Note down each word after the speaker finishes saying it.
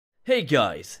Hey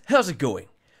guys, how's it going?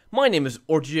 My name is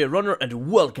RJ Runner and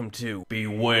welcome to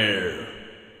Beware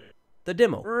the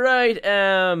demo. Right,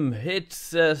 it's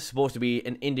supposed to be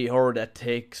an indie horror that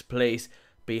takes place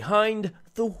behind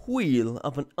the wheel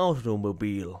of an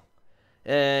automobile.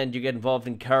 And you get involved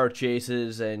in car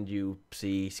chases and you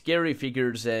see scary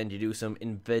figures and you do some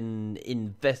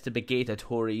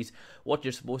investigatories. What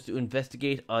you're supposed to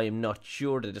investigate, I am not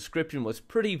sure. The description was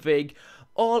pretty vague.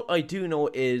 All I do know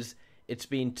is it's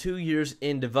been 2 years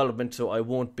in development, so I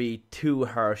won't be too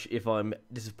harsh if I'm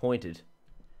disappointed.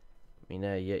 I mean,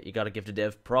 you gotta give the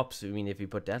dev props. I mean, if you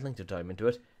put that length of time into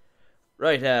it.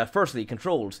 Right, firstly,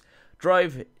 controls.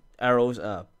 Drive, arrows,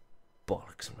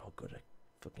 bollocks, I'm no good at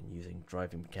fucking using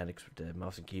driving mechanics with the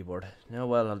mouse and keyboard. Now,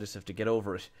 well, I'll just have to get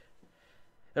over it.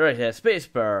 Alright,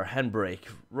 spacebar, handbrake,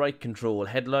 right control,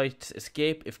 headlight,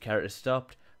 escape if car is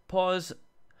stopped, pause,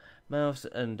 mouse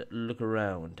and look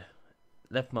around.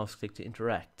 Left mouse click to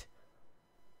interact.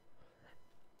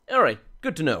 Alright,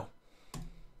 good to know.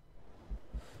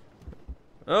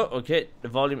 Oh, okay, the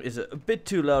volume is a bit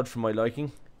too loud for my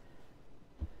liking.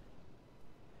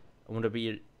 I want to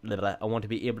be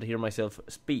able to hear myself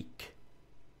speak.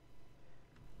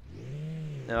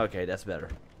 Okay, that's better.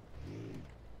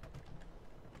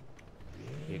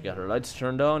 You got our lights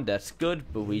turned on, that's good,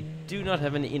 but we do not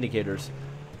have any indicators.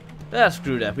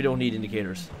 Screw that, we don't need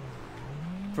indicators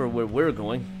for where we're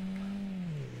going.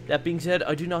 That being said,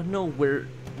 I do not know where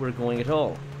we're going at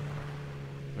all.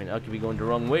 I mean, I could be going the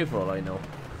wrong way for all I know.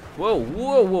 Whoa,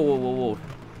 whoa, whoa, whoa, whoa, whoa.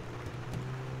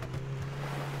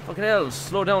 Fucking hell,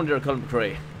 slow down there, Colin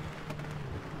McRae.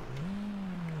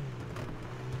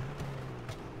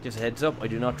 Just a heads up, I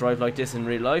do not drive like this in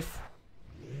real life.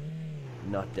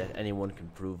 Not that anyone can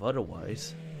prove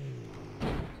otherwise.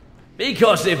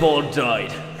 Because they've all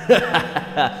died.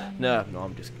 No,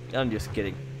 I'm just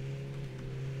kidding.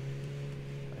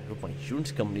 I hope my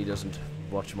insurance company doesn't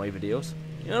watch my videos.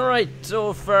 Alright,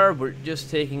 so far we're just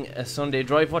taking a Sunday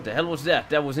drive. What the hell was that?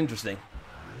 That was interesting.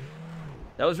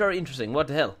 That was very interesting. What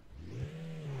the hell?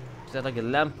 Is that like a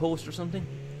lamppost or something?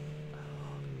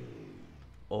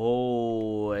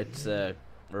 Oh, it's a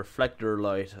reflector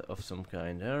light of some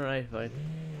kind. Alright, fine.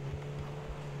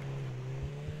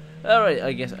 Alright,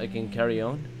 I guess I can carry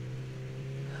on.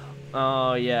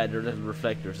 Oh yeah, they're little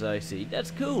reflectors, I see.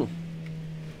 That's cool.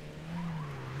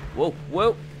 Whoa,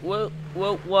 whoa, whoa,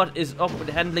 whoa, what is up with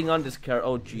the handling on this car?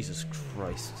 Oh, Jesus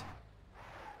Christ.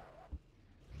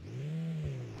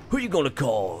 Who you gonna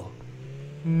call?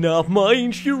 Not my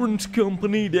insurance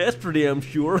company, that's for damn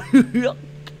sure.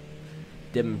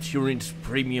 Them insurance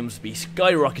premiums be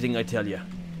skyrocketing, I tell ya.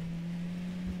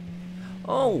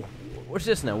 Oh, what's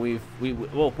this now? Whoa,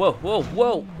 whoa, whoa,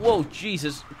 whoa, whoa,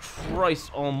 Jesus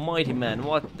Christ almighty, man,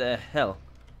 what the hell?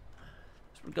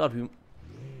 God,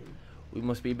 we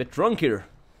must be a bit drunk here.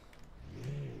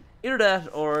 Either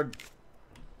that, or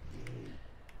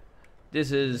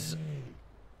this is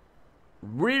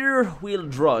rear wheel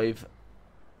drive.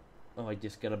 Oh, I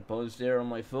just got a buzz there on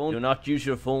my phone. Do not use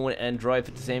your phone and drive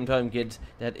at the same time, kids.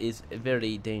 That is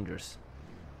very dangerous.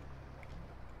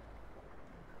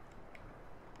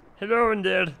 Hello in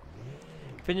there.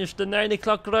 Finished the 9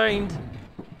 o'clock grind.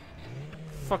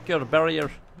 Fuck your barrier.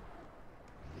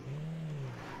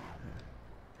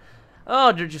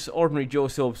 Oh, they're just ordinary Joe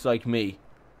Soaps like me.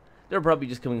 They're probably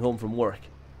just coming home from work.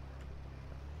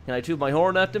 Can I toot my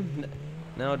horn at them?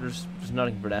 No, there's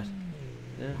nothing for that.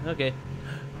 Yeah, okay.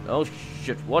 Oh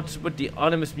shit, what's with the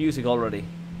ominous music already?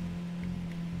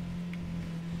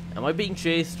 Am I being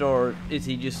chased or is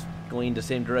he just going the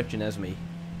same direction as me?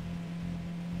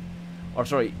 Or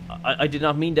sorry, I did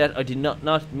not mean that. I did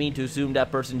not mean to assume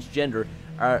that person's gender.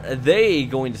 Are they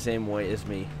going the same way as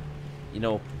me? You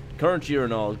know, current year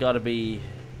and all, gotta be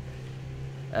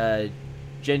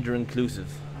gender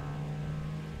inclusive,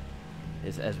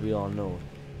 as we all know.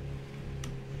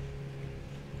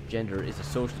 Gender is a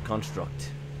social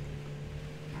construct.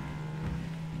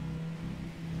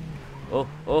 Oh,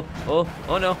 oh, oh,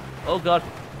 oh no, oh god,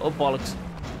 oh bollocks,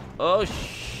 oh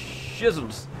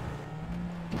shizzles.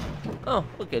 Oh,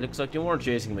 okay, looks like you weren't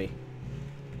chasing me.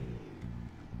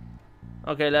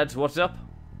 Okay, lads, what's up?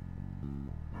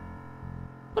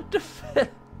 What the f-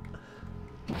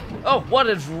 Oh, what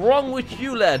is wrong with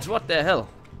you, lads? What the hell?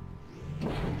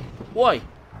 Why?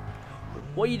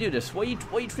 Why you do this? Why you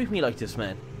treat me like this,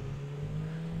 man?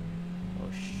 Oh,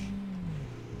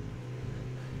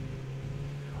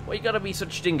 why you gotta be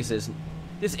such dinguses?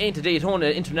 This ain't a Daytona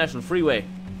International Freeway.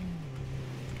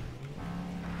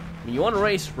 I mean, you wanna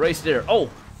race? Race there. Oh!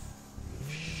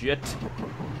 Shit.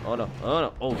 Oh no, oh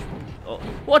no, oh.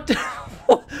 What the-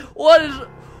 What is...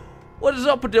 What is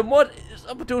up with them? What is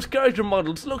up with those character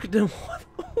models? Look at them.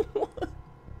 What?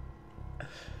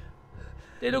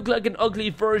 They look like an ugly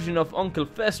version of Uncle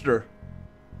Fester.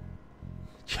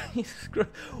 Jesus Christ.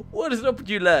 What is up with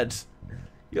you lads?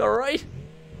 You alright?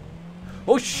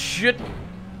 Oh shit.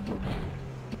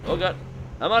 Oh god.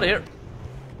 I'm out of here.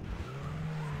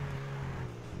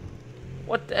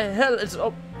 What the hell is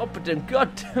up with them?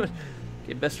 God damn it.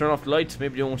 Okay, best turn off the lights.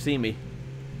 Maybe they won't see me.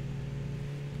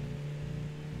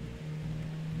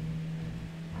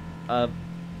 I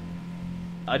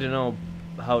don't know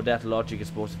how that logic is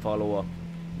supposed to follow up.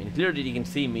 I mean, clearly they can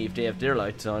see me if they have their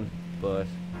lights on, but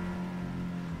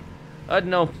I don't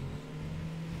know.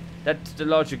 That's the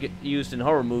logic used in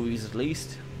horror movies, at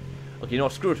least. Okay, no,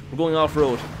 screw it. We're going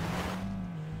off-road.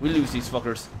 We'll lose these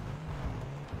fuckers.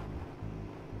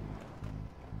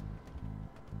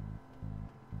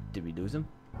 Did we lose them?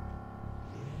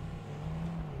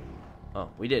 Oh,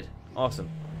 we did. Awesome.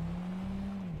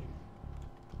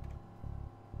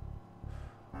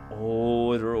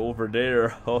 Oh, they're over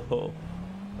there. Oh,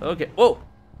 okay. Whoa!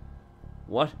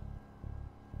 What?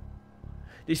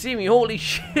 They see me? Holy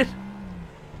shit!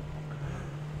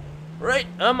 Right,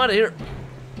 I'm out of here.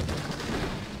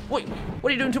 Wait, what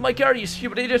are you doing to my car, you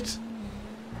stupid idiot?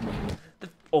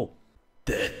 Oh,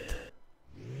 death.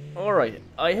 Alright,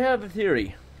 I have a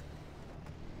theory.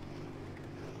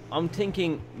 I'm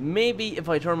thinking maybe if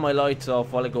I turn my lights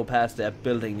off while I go past that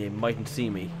building, they mightn't see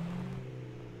me.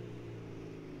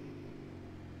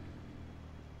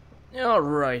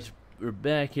 Alright, we're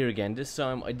back here again. This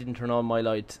time I didn't turn on my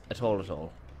lights at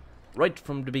all. Right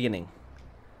from the beginning.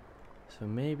 So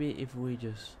maybe if we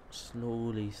just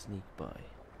slowly sneak by.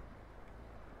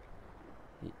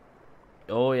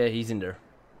 Oh yeah, he's in there.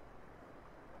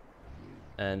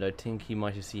 And I think he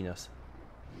might have seen us.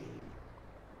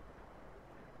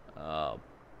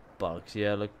 Bollocks.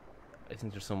 Yeah, look. I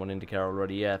think there's someone in the car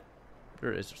already. Yeah,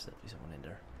 there's definitely someone in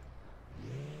there.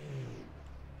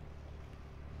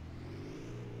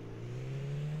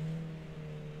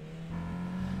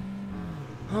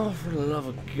 Oh, for the love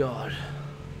of God.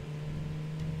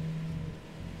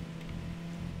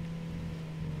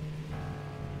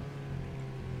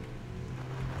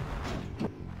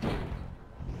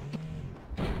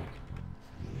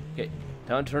 Okay,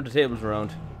 time to turn the tables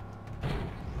around.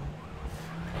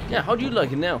 Yeah, how do you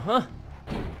like it now, huh?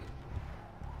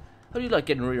 How do you like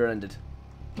getting rear-ended?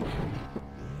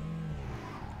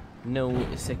 No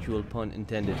sexual pun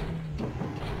intended.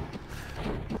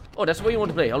 Oh, that's the way you want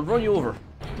to play. I'll run you over.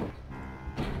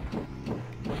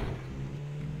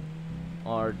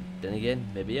 Or, then again,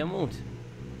 maybe I won't.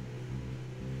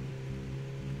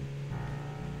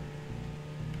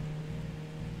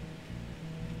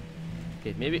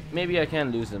 Okay, maybe I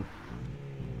can lose them.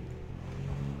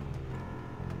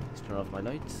 Let's turn off my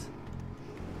lights.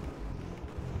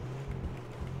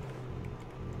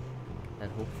 And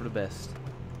hope for the best.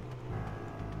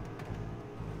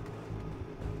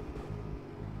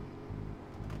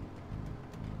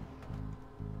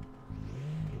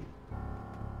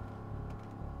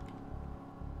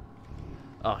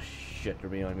 Oh shit, they're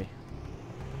behind me.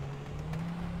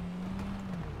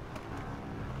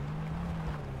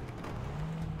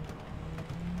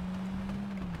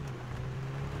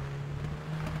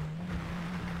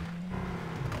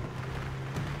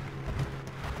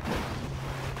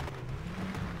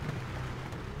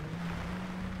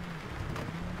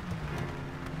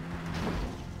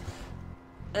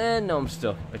 And now I'm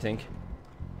stuck, I think.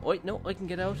 Wait, no, I can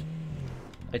get out.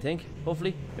 I think,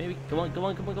 hopefully, maybe. Come on, come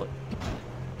on, come on, come on.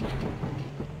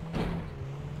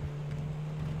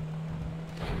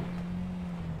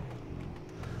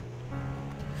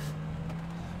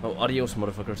 Oh, adios,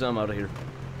 motherfuckers. I'm out of here.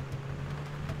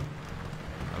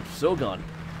 I'm so gone.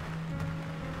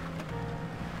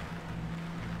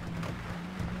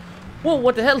 Whoa,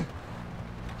 what the hell? Do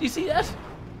you see that?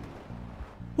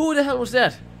 Who the hell was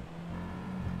that?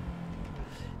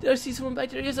 Did I see someone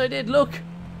back there? Yes, I did. Look.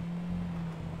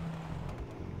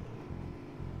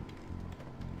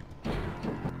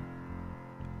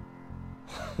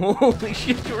 Holy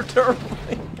shit, you were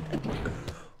terrifying.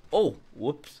 Oh,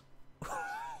 whoops.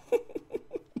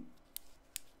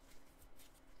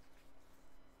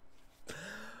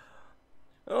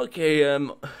 Okay,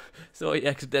 so I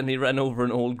accidentally ran over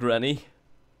an old granny.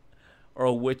 Or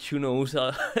a witch, who knows.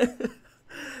 Well,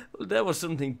 that was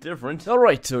something different.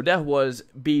 Alright, so that was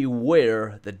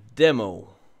Beware the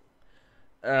demo.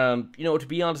 You know, to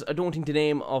be honest, I don't think the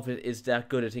name of it is that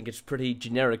good. I think it's pretty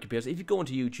generic, because if you go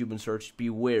into YouTube and search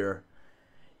Beware,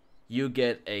 you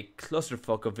get a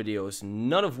clusterfuck of videos,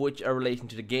 none of which are relating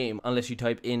to the game, unless you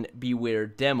type in Beware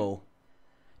demo.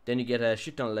 Then you get a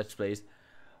shit ton of Let's Plays.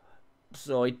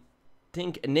 So I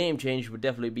think a name change would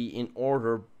definitely be in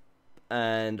order,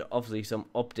 and obviously some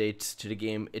updates to the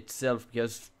game itself,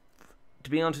 because to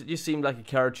be honest, it just seemed like a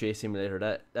car chase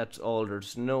simulator. That's all.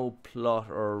 There's no plot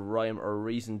or rhyme or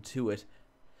reason to it.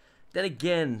 Then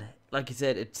again, like I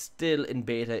said, it's still in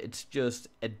beta. It's just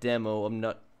a demo. I'm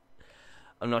not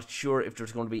sure if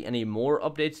there's going to be any more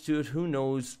updates to it. Who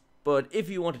knows? But if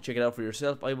you want to check it out for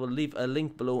yourself, I will leave a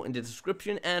link below in the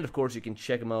description, and of course you can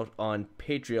check them out on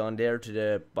Patreon there to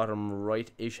the bottom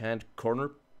right-ish hand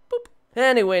corner. Boop.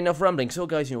 Anyway, enough rambling. So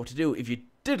guys, you know what to do. If you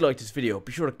did like this video,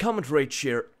 be sure to comment, rate,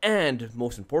 share, and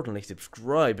most importantly,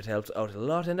 subscribe. It helps out a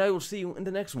lot, and I will see you in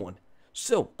the next one.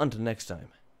 So, until next time,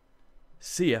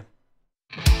 see ya.